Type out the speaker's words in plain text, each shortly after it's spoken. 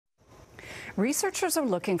Researchers are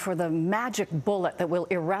looking for the magic bullet that will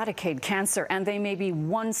eradicate cancer, and they may be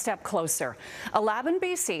one step closer. A lab in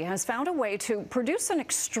BC has found a way to produce an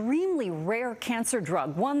extremely rare cancer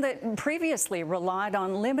drug, one that previously relied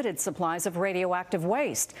on limited supplies of radioactive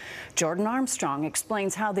waste. Jordan Armstrong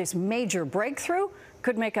explains how this major breakthrough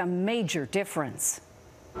could make a major difference.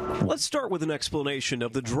 Let's start with an explanation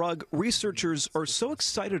of the drug researchers are so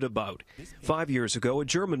excited about. 5 years ago, a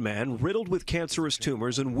German man riddled with cancerous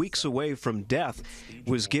tumors and weeks away from death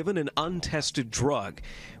was given an untested drug,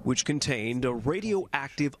 which contained a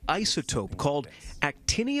radioactive isotope called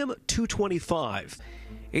actinium-225.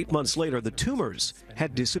 8 months later, the tumors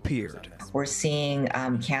had disappeared. We're seeing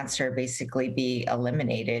cancer basically be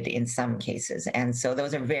eliminated in some cases. And so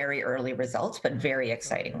those are very early results, but very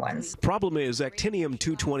exciting ones. Problem is,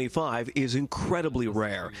 actinium-225 is incredibly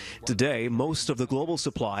rare. Today, most of the global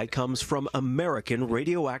supply comes from American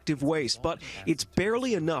radioactive waste, but it's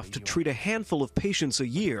barely enough to treat a handful of patients a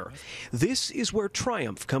year. This is where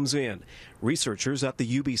TRIUMF comes in. Researchers at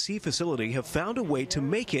the UBC facility have found a way to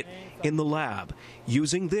make it in the lab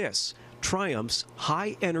using this, TRIUMF's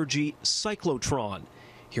high-energy cyclotron.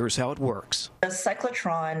 Here's how it works. The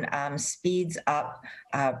cyclotron speeds up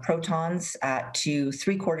protons to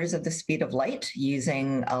 3/4 of the speed of light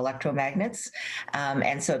using electromagnets.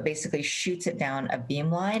 And so it basically shoots it down a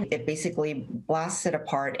beamline. It basically blasts it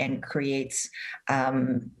apart and creates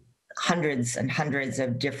hundreds and hundreds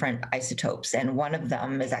of different isotopes, and one of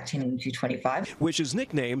them is actinium-225, which is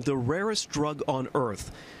nicknamed the rarest drug on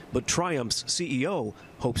Earth. But TRIUMF's CEO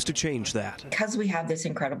hopes to change that. Because we have this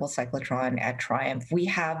incredible cyclotron at TRIUMF, we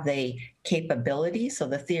have the capability, so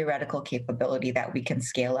the theoretical capability that we can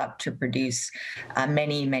scale up to produce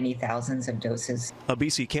many, many thousands of doses. A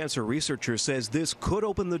BC cancer researcher says this could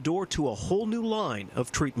open the door to a whole new line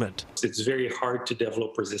of treatment. It's very hard to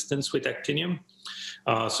develop resistance with actinium.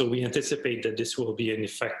 So we anticipate that this will be an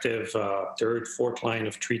effective third, fourth line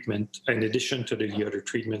of treatment in addition to the other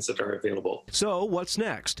treatments that are available. So what's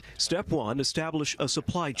next? Step 1, establish a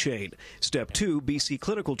supply chain. Step 2, BC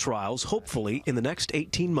clinical trials, hopefully in the next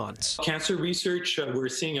 18 months. Cancer research, we're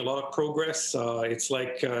seeing a lot of progress. It's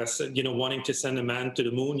like, wanting to send a man to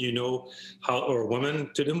the moon, or a woman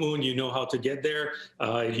to the moon, how to get there.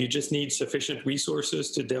 You just need sufficient resources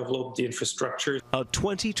to develop the infrastructure. A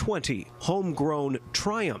 2020 homegrown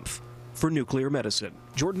TRIUMF for nuclear medicine.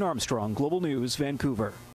 Jordan Armstrong, Global News, Vancouver.